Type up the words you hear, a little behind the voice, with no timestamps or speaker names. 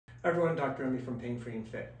Hi everyone, Dr. Emmy from Pain Free and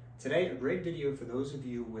Fit. Today, a great video for those of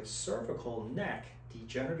you with cervical neck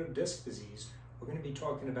degenerative disc disease. We're going to be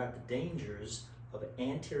talking about the dangers of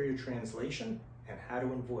anterior translation and how to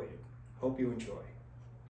avoid it. Hope you enjoy.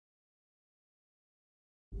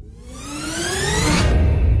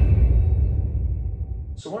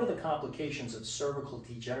 So one of the complications of cervical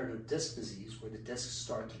degenerative disc disease, where the discs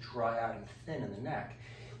start to dry out and thin in the neck,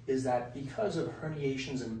 is that because of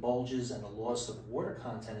herniations and bulges and a loss of water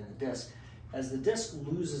content in the disc, as the disc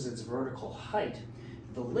loses its vertical height,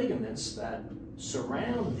 the ligaments that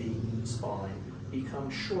surround the spine become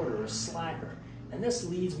shorter or slacker. And this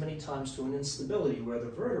leads many times to an instability where the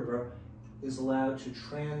vertebra is allowed to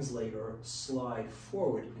translate or slide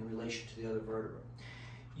forward in relation to the other vertebra.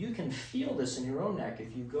 You can feel this in your own neck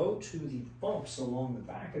if you go to the bumps along the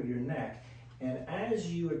back of your neck, and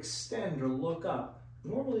as you extend or look up,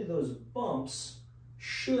 normally those bumps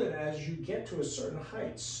should, as you get to a certain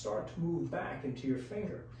height, start to move back into your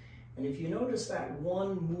finger. And if you notice that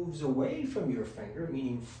one moves away from your finger,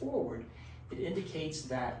 meaning forward, it indicates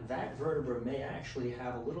that that vertebra may actually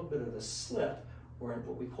have a little bit of a slip, or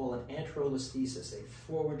what we call an anterolisthesis, a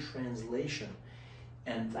forward translation.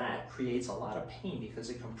 And that creates a lot of pain because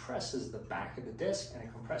it compresses the back of the disc and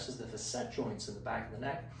it compresses the facet joints in the back of the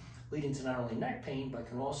neck, leading to not only neck pain, but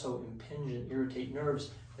can also impinge and irritate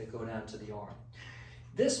nerves that go down to the arm.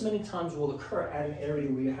 This many times will occur at an area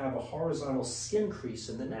where you have a horizontal skin crease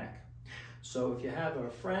in the neck. So if you have a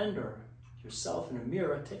friend or yourself in a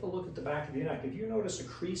mirror, take a look at the back of your neck. If you notice a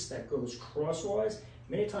crease that goes crosswise,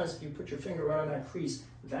 many times if you put your finger around that crease,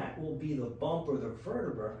 that will be the bump or the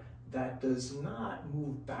vertebra that does not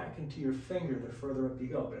move back into your finger the further up you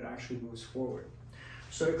go, but it actually moves forward.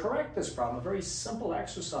 So to correct this problem, a very simple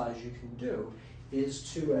exercise you can do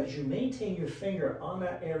is to, as you maintain your finger on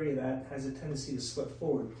that area that has a tendency to slip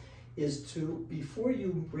forward, is to, before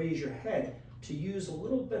you raise your head, to use a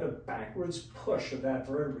little bit of backwards push of that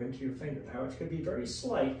vertebra into your finger. Now it could be very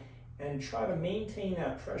slight, and try to maintain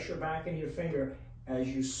that pressure back into your finger as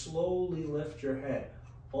you slowly lift your head.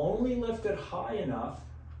 Only lift it high enough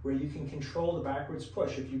where you can control the backwards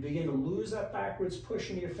push. If you begin to lose that backwards push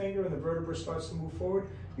into your finger and the vertebra starts to move forward,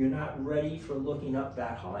 you're not ready for looking up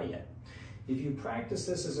that high yet. If you practice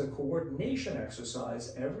this as a coordination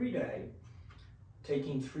exercise every day,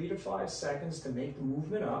 taking 3 to 5 seconds to make the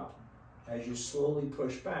movement up as you slowly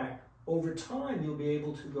push back, over time you'll be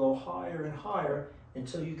able to go higher and higher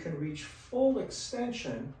until you can reach full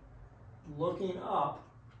extension, looking up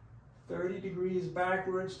 30 degrees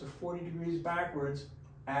backwards to 40 degrees backwards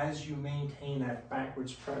as you maintain that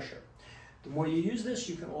backwards pressure. The more you use this,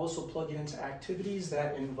 you can also plug it into activities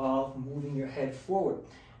that involve moving your head forward.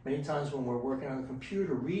 Many times when we're working on the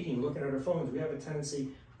computer, reading, looking at our phones, we have a tendency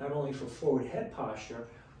not only for forward head posture,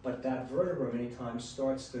 but that vertebra many times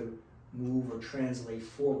starts to move or translate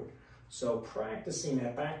forward. So practicing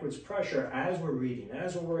that backwards pressure as we're reading,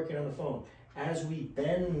 as we're working on the phone, as we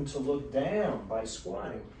bend to look down by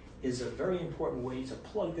squatting, is a very important way to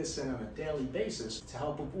plug this in on a daily basis to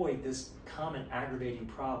help avoid this common aggravating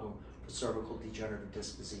problem for cervical degenerative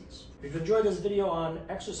disc disease. If you've enjoyed this video on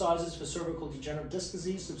exercises for cervical degenerative disc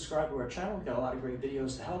disease, subscribe to our channel. We've got a lot of great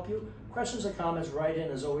videos to help you. Questions or comments, write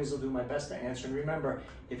in. As always, I'll do my best to answer. And remember,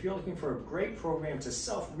 if you're looking for a great program to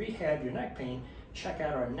self-rehab your neck pain, check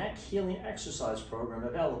out our neck healing exercise program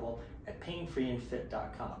available at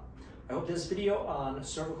painfreeandfit.com. I hope this video on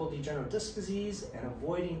cervical degenerative disc disease and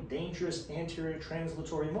avoiding dangerous anterior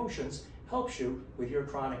translatory motions helps you with your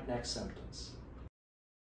chronic neck symptoms.